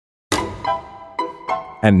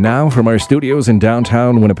And now from our studios in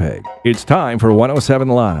downtown Winnipeg, it's time for 107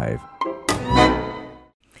 Live.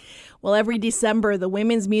 Well, every December, the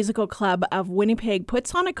Women's Musical Club of Winnipeg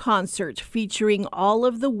puts on a concert featuring all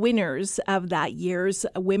of the winners of that year's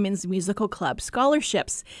Women's Musical Club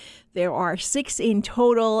scholarships. There are 6 in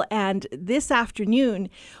total, and this afternoon,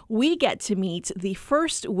 we get to meet the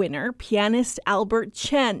first winner, pianist Albert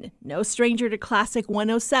Chen. No stranger to Classic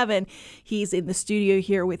 107. He's in the studio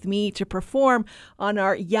here with me to perform on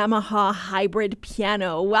our Yamaha hybrid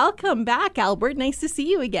piano. Welcome back, Albert. Nice to see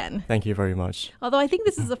you again. Thank you very much. Although I think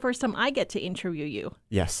this is the first time I get to interview you.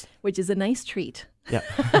 Yes. Which is a nice treat.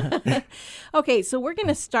 Yeah. Okay, so we're going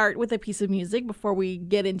to start with a piece of music before we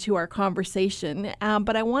get into our conversation,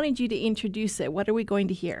 but I wanted you to introduce it. What are we going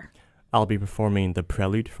to hear? I'll be performing the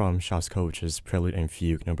prelude from Shostakovich's Prelude and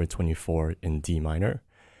Fugue number 24 in D minor.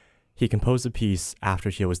 He composed the piece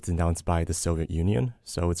after he was denounced by the Soviet Union,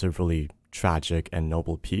 so it's a really tragic and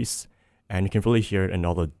noble piece, and you can really hear it in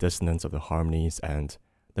all the dissonance of the harmonies and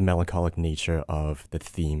the melancholic nature of the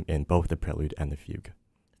theme in both the prelude and the fugue.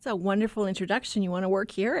 It's a wonderful introduction. You want to work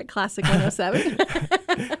here at Classic 107?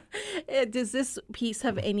 Does this piece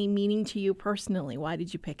have any meaning to you personally? Why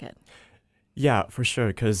did you pick it? Yeah, for sure,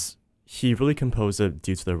 because he really composed it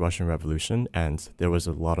due to the Russian Revolution, and there was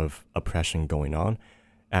a lot of oppression going on.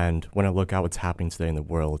 And when I look at what's happening today in the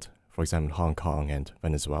world, for example, Hong Kong and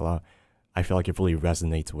Venezuela, I feel like it really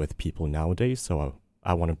resonates with people nowadays, so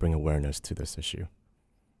I want to bring awareness to this issue.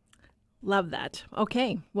 Love that.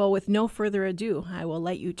 Okay. Well, with no further ado, I will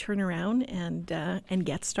let you turn around and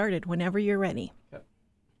get started whenever you're ready. Yep.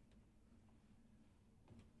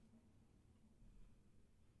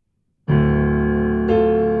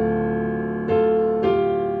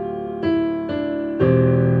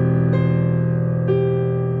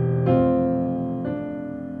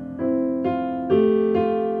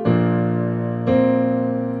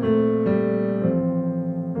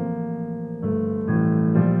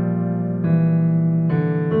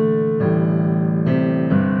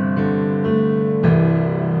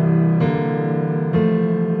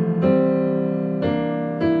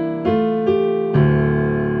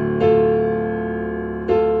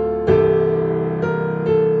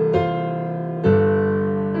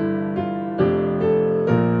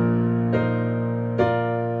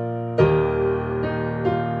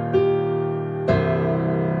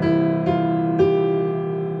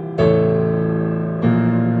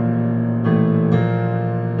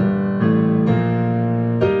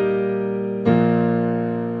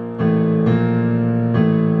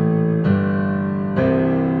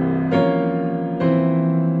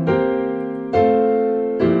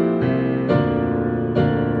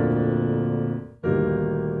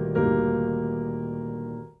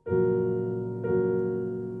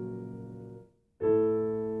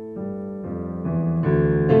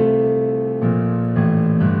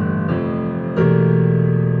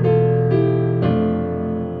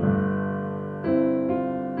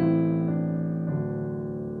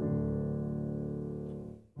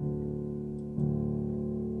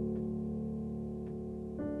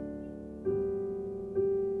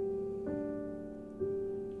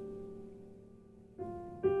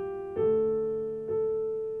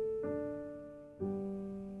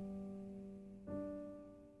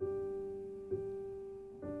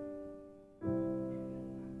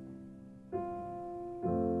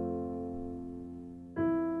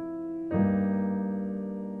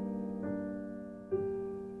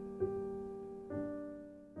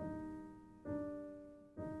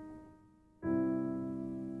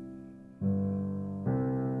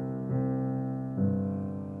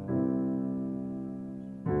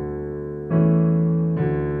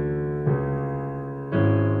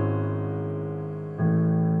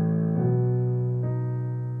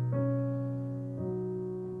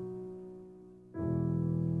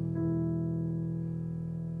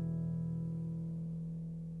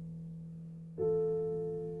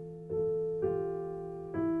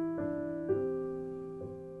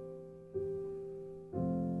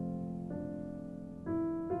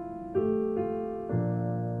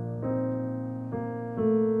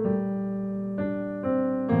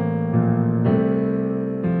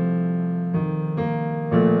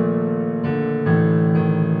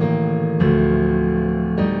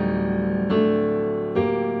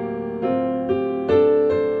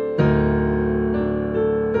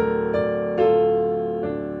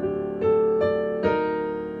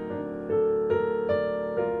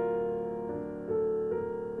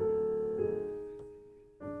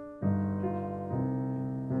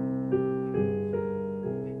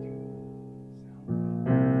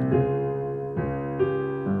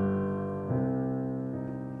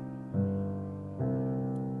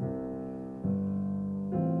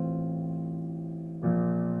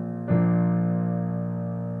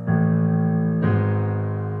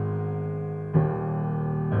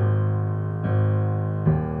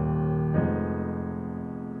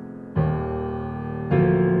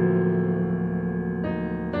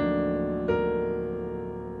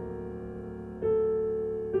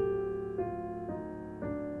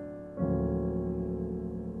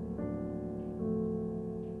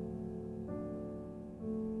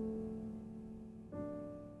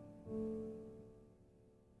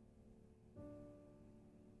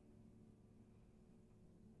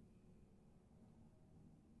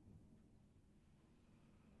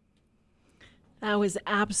 That was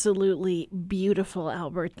absolutely beautiful,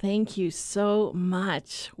 Albert. Thank you so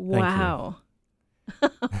much. Wow.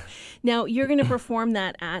 Now, you're going to perform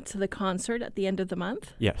that at the concert at the end of the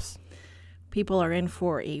month? Yes. People are in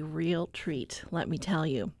for a real treat, let me tell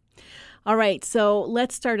you. All right, so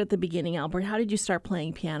let's start at the beginning, Albert. How did you start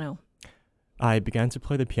playing piano? I began to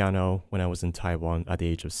play the piano when I was in Taiwan at the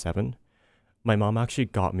age of 7. My mom actually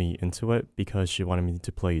got me into it because she wanted me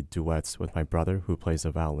to play duets with my brother who plays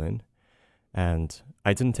the violin. And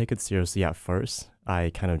I didn't take it seriously at first.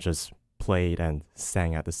 I kind of just played and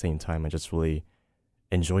sang at the same time. I just really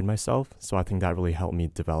enjoyed myself. So I think that really helped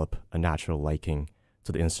me develop a natural liking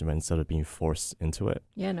to the instrument instead of being forced into it.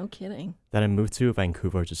 Yeah, no kidding. Then I moved to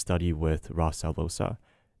Vancouver to study with Ross Salvosa.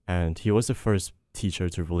 And he was the first teacher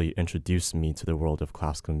to really introduce me to the world of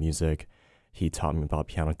classical music. He taught me about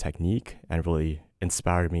piano technique and really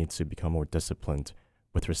inspired me to become more disciplined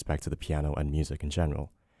with respect to the piano and music in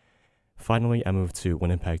general. Finally, I moved to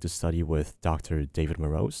Winnipeg to study with Dr. David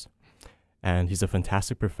Morose. And he's a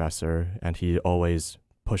fantastic professor, and he always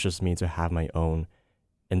pushes me to have my own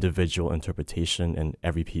individual interpretation in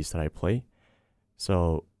every piece that I play.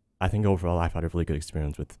 So I think overall I've had a really good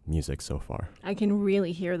experience with music so far. I can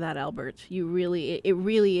really hear that, Albert. It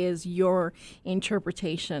really is your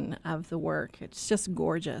interpretation of the work. It's just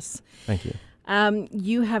gorgeous. Thank you.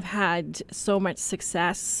 You have had so much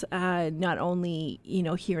success, not only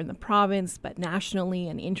here in the province, but nationally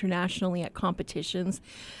and internationally at competitions.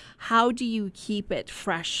 How do you keep it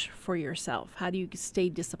fresh for yourself? How do you stay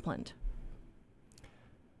disciplined?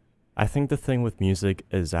 I think the thing with music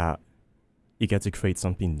is that you get to create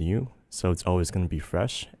something new, so it's always going to be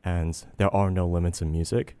fresh, and there are no limits in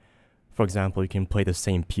music. For example, you can play the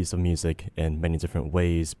same piece of music in many different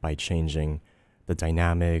ways by changing the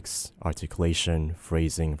dynamics, articulation,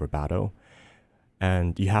 phrasing, vibrato.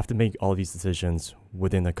 And you have to make all these decisions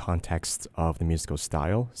within the context of the musical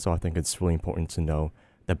style. So I think it's really important to know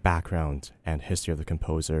the background and history of the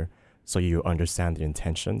composer so you understand the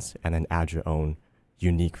intentions and then add your own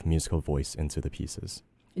unique musical voice into the pieces.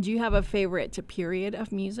 Do you have a favorite period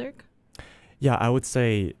of music? Yeah, I would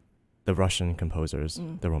say the Russian composers,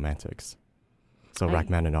 the Romantics. So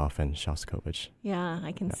Rachmaninoff and Shostakovich. Yeah,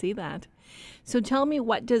 I can see that. So tell me,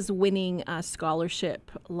 what does winning a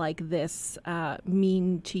scholarship like this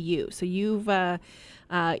mean to you? So you've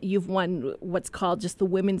won what's called just the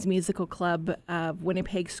Women's Musical Club of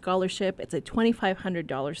Winnipeg Scholarship. It's a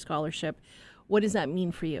 $2,500 scholarship. What does that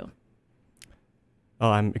mean for you?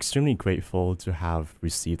 Oh, I'm extremely grateful to have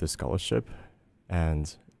received the scholarship,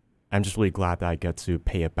 and I'm just really glad that I get to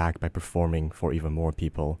pay it back by performing for even more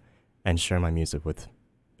people and share my music with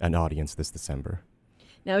an audience this December.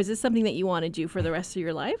 Now, is this something that you want to do for the rest of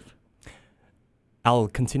your life? I'll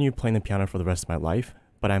continue playing the piano for the rest of my life,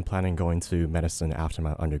 but I'm planning going to medicine after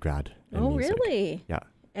my undergrad in music. Really? Yeah.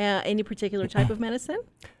 Any particular type of medicine?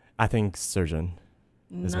 I think surgeon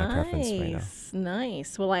is my preference right now.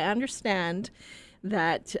 Nice. Well, I understand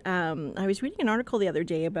that I was reading an article the other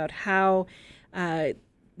day about how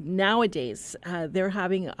nowadays they're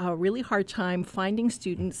having a really hard time finding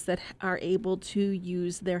students that are able to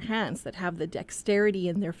use their hands, that have the dexterity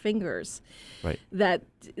in their fingers. Right. That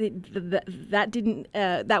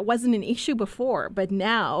wasn't an issue before, but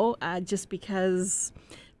now just because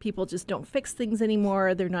people just don't fix things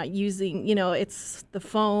anymore, they're not using, it's the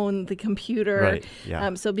phone, the computer. Right.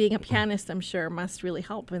 Yeah. So being a pianist, I'm sure, must really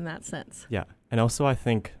help in that sense. Yeah. And also I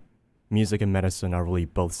think music and medicine are really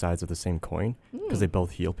both sides of the same coin because they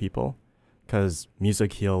both heal people. Because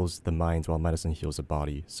music heals the mind while medicine heals the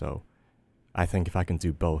body. So I think if I can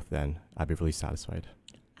do both, then I'd be really satisfied.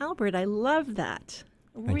 Albert, I love that.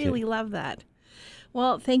 Thank you. Love that.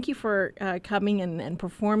 Well, thank you for coming and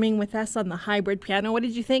performing with us on the hybrid piano. What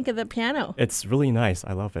did you think of the piano? It's really nice.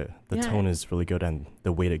 I love it. The tone is really good, and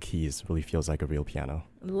the weighted keys really feels like a real piano.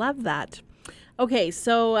 Love that. Okay,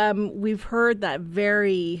 so we've heard that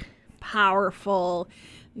very powerful,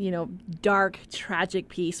 dark, tragic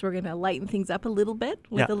piece. We're going to lighten things up a little bit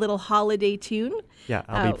with a little holiday tune. Yeah,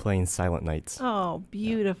 I'll be playing Silent Night. Oh,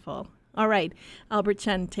 beautiful. Yeah. All right, Albert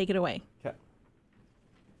Chen, take it away. Okay.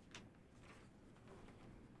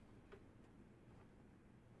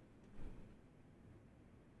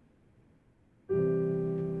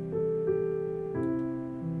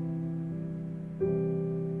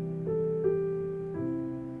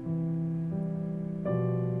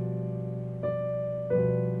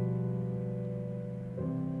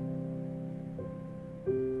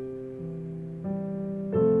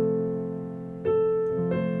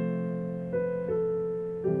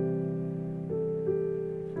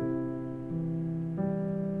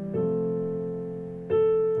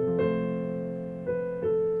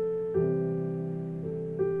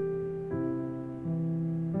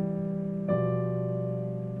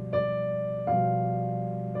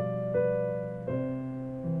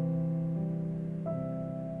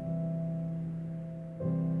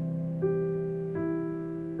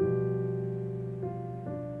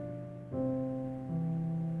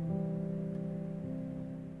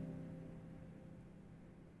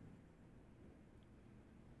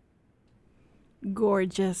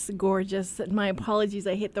 Gorgeous, gorgeous. My apologies,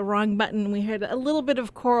 I hit the wrong button. We heard a little bit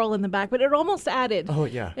of choral in the back, but it almost added. Oh,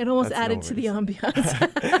 yeah. It almost That's added no to the worries.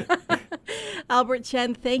 ambiance. Albert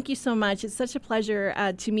Chen, thank you so much. It's such a pleasure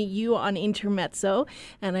to meet you on Intermezzo,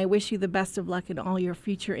 and I wish you the best of luck in all your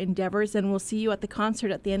future endeavors, and we'll see you at the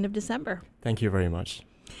concert at the end of December. Thank you very much.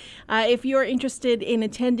 If you're interested in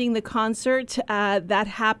attending the concert, that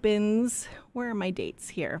happens, where are my dates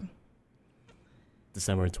here?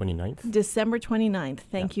 December 29th. December 29th.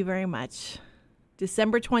 Thank you very much.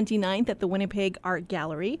 December 29th at the Winnipeg Art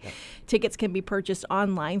Gallery. Yep. Tickets can be purchased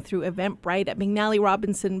online through Eventbrite at McNally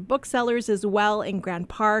Robinson Booksellers as well in Grand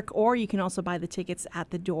Park, or you can also buy the tickets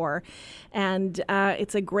at the door. And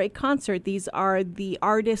it's a great concert. These are the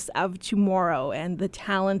artists of tomorrow, and the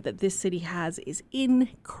talent that this city has is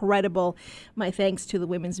incredible. My thanks to the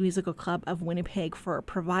Women's Musical Club of Winnipeg for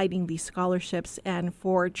providing these scholarships and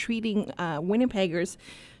for treating Winnipeggers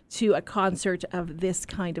to a concert of this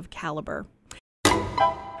kind of caliber.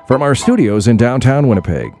 From our studios in downtown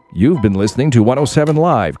Winnipeg, you've been listening to 107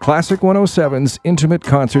 Live, Classic 107's Intimate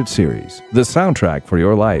Concert Series, the soundtrack for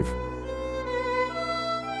your life.